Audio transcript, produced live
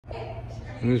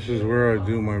And this is where I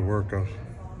do my workout.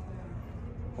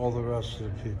 All the rest of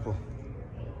the people.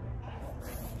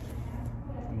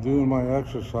 I'm doing my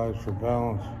exercise for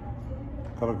balance.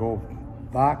 Gotta go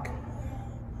back.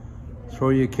 So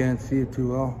you can't see it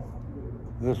too well.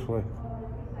 This way.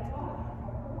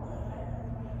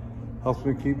 Helps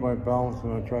me keep my balance,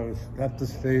 and I try to have to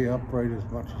stay upright as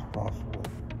much as possible.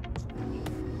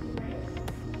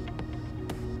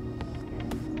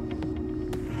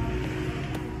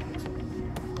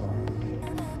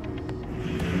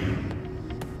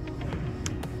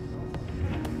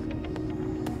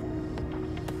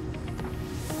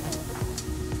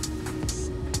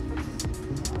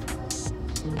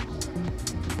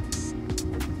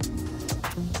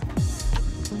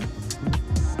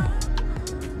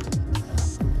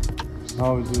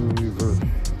 Now we do the reverse.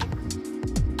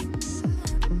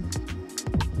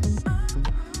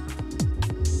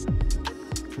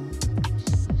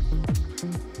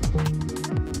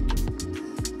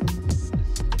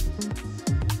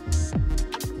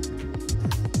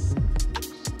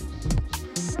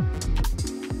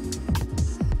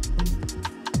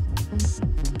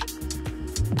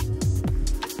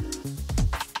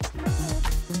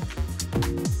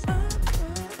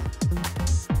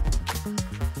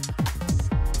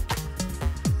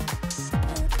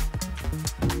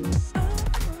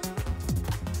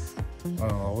 I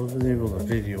wasn't able to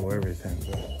video everything,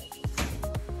 but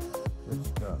it's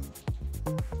done.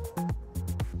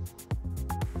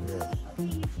 Yes.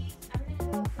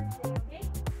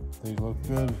 They look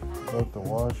good. About to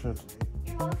wash it.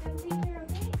 You're welcome. Take care,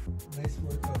 okay? Nice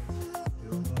workout.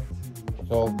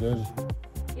 It's all good.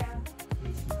 Yeah.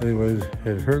 Anyways,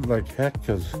 it hurt like heck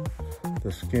because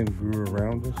the skin grew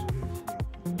around us.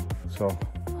 So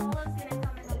Paula's gonna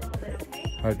come in a little bit, okay?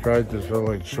 I tried to sort of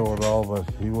like show it all, but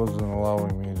he wasn't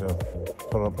allowing me to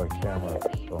put up a camera.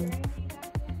 So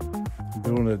I'm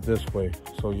doing it this way.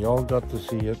 So y'all got to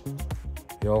see it.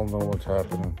 Y'all know what's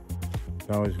happening.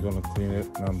 Now he's gonna clean it,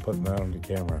 and I'm putting that on the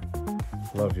camera.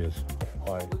 Love yous.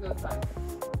 Bye. Look at that.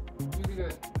 You do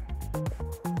it.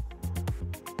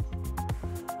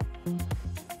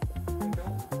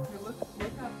 Don't. Here, look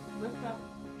up. Lift up.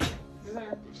 You're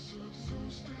there.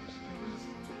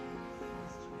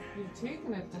 You've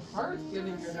taken it to heart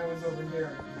getting your nose over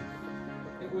here.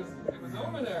 It was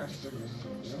over there.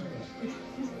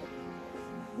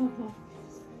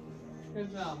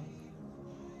 Good job.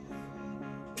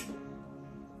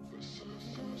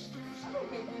 I don't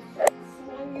think we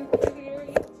swung you through the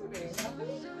area yesterday, have we?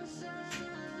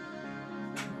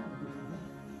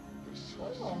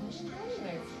 Oh, very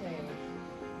nice change.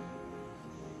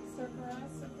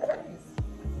 Surprise.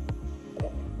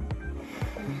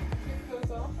 Can you kick those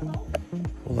off at all?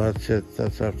 Well, that's it.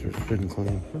 That's after it's been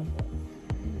clean.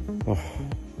 Oh,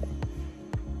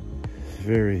 it's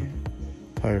very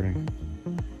tiring.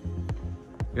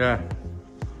 Yeah.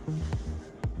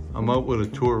 I'm out with a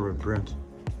tour with Brent.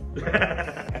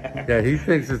 Yeah, he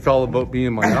thinks it's all about me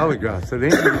and my autographs. It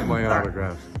ain't me and my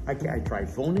autographs. I tried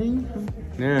phoning.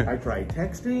 Yeah. I tried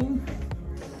texting.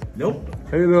 Nope.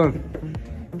 How you doing?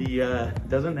 He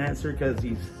doesn't answer because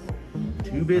he's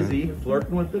too busy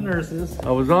flirting with the nurses.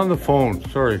 I was on the phone.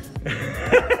 Sorry.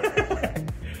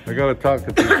 I gotta talk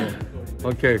to people.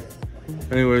 Okay.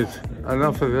 Anyways,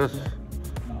 enough of this.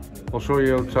 I'll show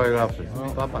you outside after.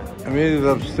 Bye-bye. I made it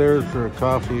upstairs for a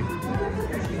coffee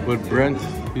with Brent.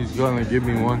 He's gonna give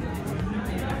me one.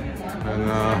 And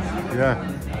yeah,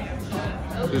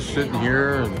 just sitting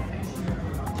here, and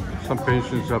some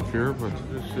patients up here, but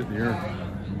just sitting here.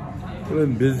 I've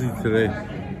been busy today.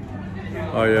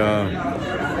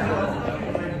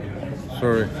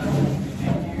 Sorry.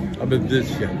 I've been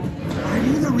busy. Are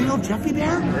you the real Jeffie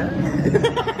there?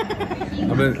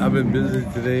 I've been busy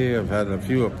today. I've had a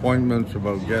few appointments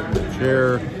about getting a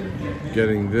chair,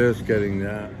 getting this, getting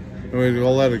that. Anyway,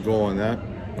 I'll let it go on that.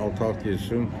 I'll talk to you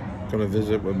soon. Gonna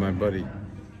visit with my buddy.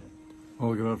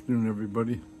 Well, good afternoon,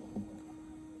 everybody.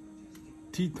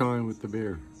 Tea time with the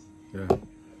bear. Yeah.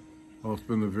 Well, it's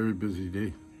been a very busy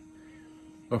day.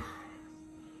 Oh,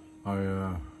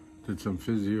 I did some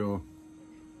physio.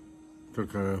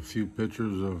 Took a few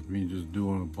pictures of me just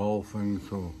doing a ball thing,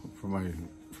 so for my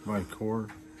core.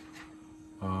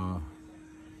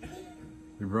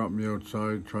 They brought me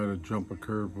outside, tried to jump a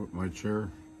curb with my chair.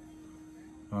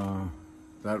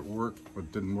 That worked,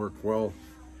 but didn't work well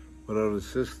without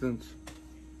assistance.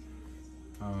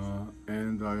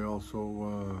 And I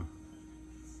also,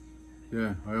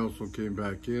 I also came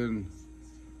back in.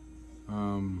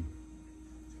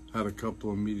 Had a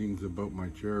couple of meetings about my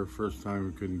chair. First time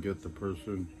we couldn't get the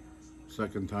person.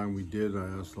 Second time we did, I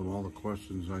asked them all the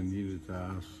questions I needed to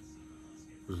ask.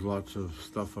 There's lots of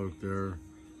stuff out there.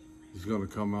 He's gonna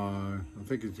come. I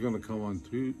think he's gonna come on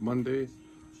Monday,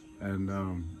 and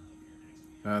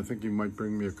I think he might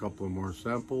bring me a couple of more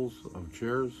samples of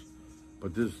chairs.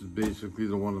 But this is basically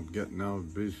the one I'm getting now.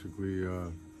 Basically,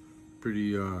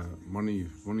 pretty money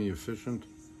efficient.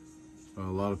 A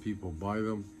lot of people buy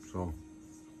them, so,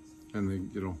 and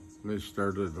they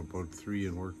started at about 3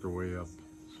 and worked their way up.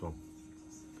 So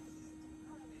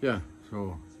yeah,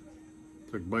 so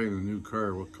it's like buying a new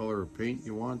car. What color of paint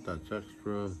you want, that's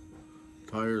extra.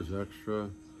 Tires extra,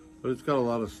 but it's got a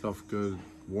lot of stuff good.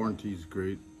 Warranty's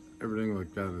great. Everything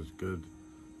like that is good.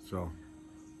 So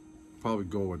probably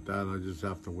go with that. I just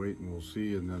have to wait and we'll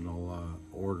see, and then I'll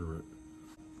order it.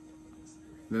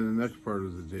 Then the next part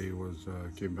of the day was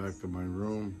came back to my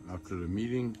room after the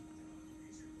meeting.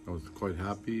 I was quite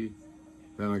happy.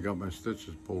 Then I got my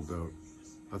stitches pulled out.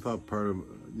 I thought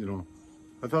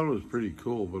I thought it was pretty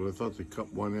cool, but I thought they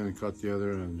cut one end and cut the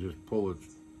other and just pull it.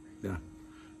 Yeah,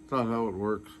 it's not how it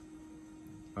works.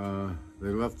 They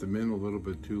left them in a little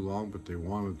bit too long, but they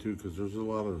wanted to, because there's a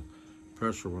lot of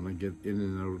pressure when I get in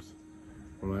and out,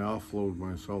 when I offload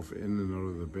myself in and out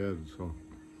of the bed. So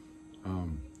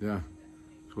yeah,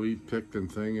 so he picked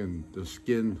and thing, and the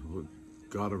skin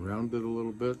got around it a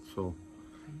little bit, so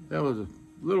that was a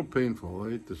little painful.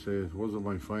 I hate to say it wasn't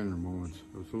my finer moments.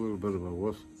 It was a little bit of a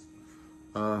wuss,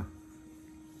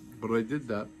 but I did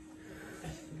that.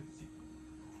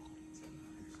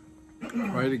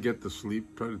 Try to get to sleep,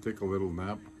 try to take a little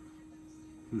nap.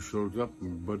 Who shows up? My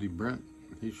buddy Brent.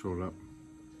 He showed up.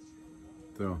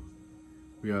 So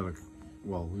we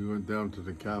went down to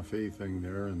the cafe thing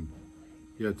there, and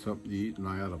he had something to eat and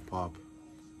I had a pop.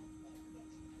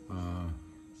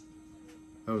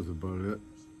 That was about it.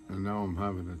 And now I'm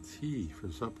having a tea for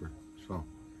supper. So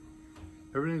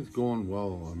everything's going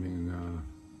well. I mean,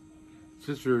 it's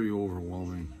just very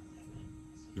overwhelming.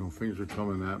 Things are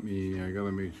coming at me. I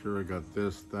gotta make sure I got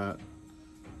this, that.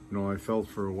 I felt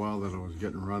for a while that I was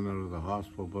getting run out of the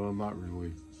hospital, but I'm not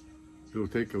really. It'll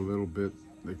take a little bit,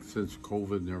 like since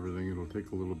COVID and everything, it'll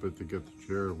take a little bit to get the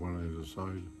chair when I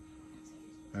decide.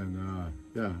 And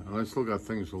yeah, and I still got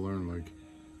things to learn, like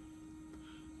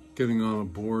getting on a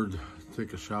board,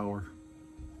 take a shower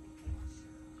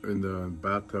in the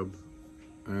bathtub,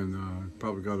 and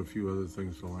probably got a few other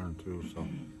things to learn too, so.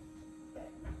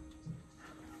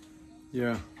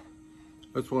 Yeah,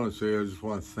 I just want to say, I just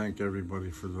want to thank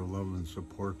everybody for the love and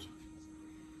support.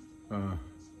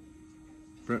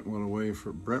 Brent went away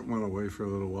for a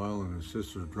little while, and his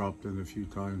sister dropped in a few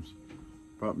times,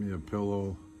 brought me a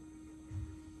pillow,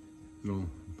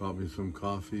 brought me some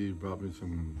coffee, brought me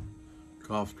some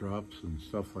cough drops and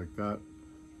stuff like that.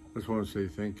 I just want to say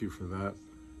thank you for that.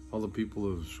 All the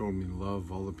people have shown me love,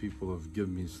 all the people have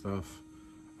given me stuff.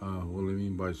 What I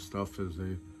mean by stuff is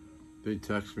they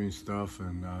text me stuff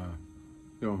and,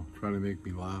 try to make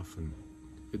me laugh, and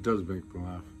it does make me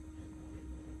laugh.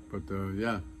 But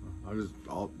yeah,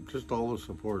 just all the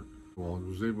support. Well, I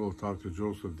was able to talk to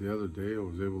Joseph the other day. I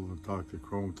was able to talk to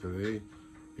Chrome today.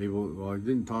 I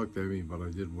didn't talk to Emmy, but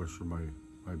I did wish her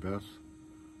my best.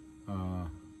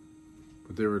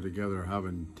 But they were together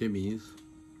having Timmy's.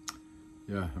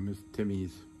 Yeah, I miss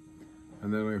Timmy's.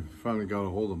 And then I finally got a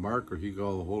hold of Mark, or he got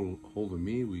a hold of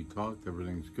me. We talked,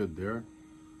 everything's good there.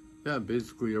 Yeah,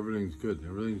 basically everything's good.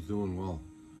 Everything's doing well.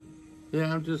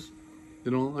 Yeah, I'm just,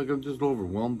 I'm just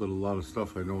overwhelmed with a lot of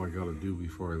stuff I know I gotta do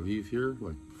before I leave here,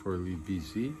 like before I leave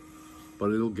BC.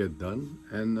 But it'll get done.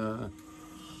 And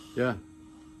yeah,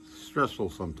 it's stressful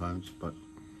sometimes, but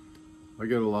I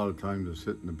get a lot of time to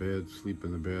sit in the bed, sleep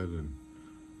in the bed,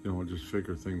 and, just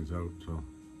figure things out. So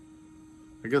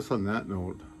I guess on that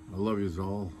note, I love yous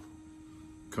all.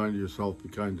 Kind to yourself, be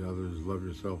kind to others. Love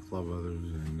yourself, love others.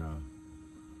 And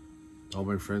all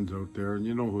my friends out there, and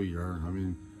you know who you are. I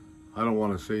mean, I don't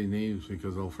want to say names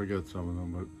because I'll forget some of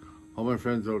them, but all my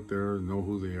friends out there know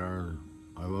who they are.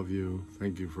 I love you.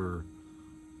 Thank you for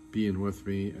being with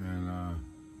me. And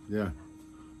yeah,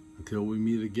 until we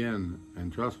meet again,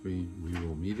 and trust me, we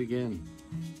will meet again.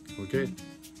 Okay,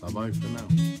 bye-bye for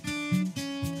now.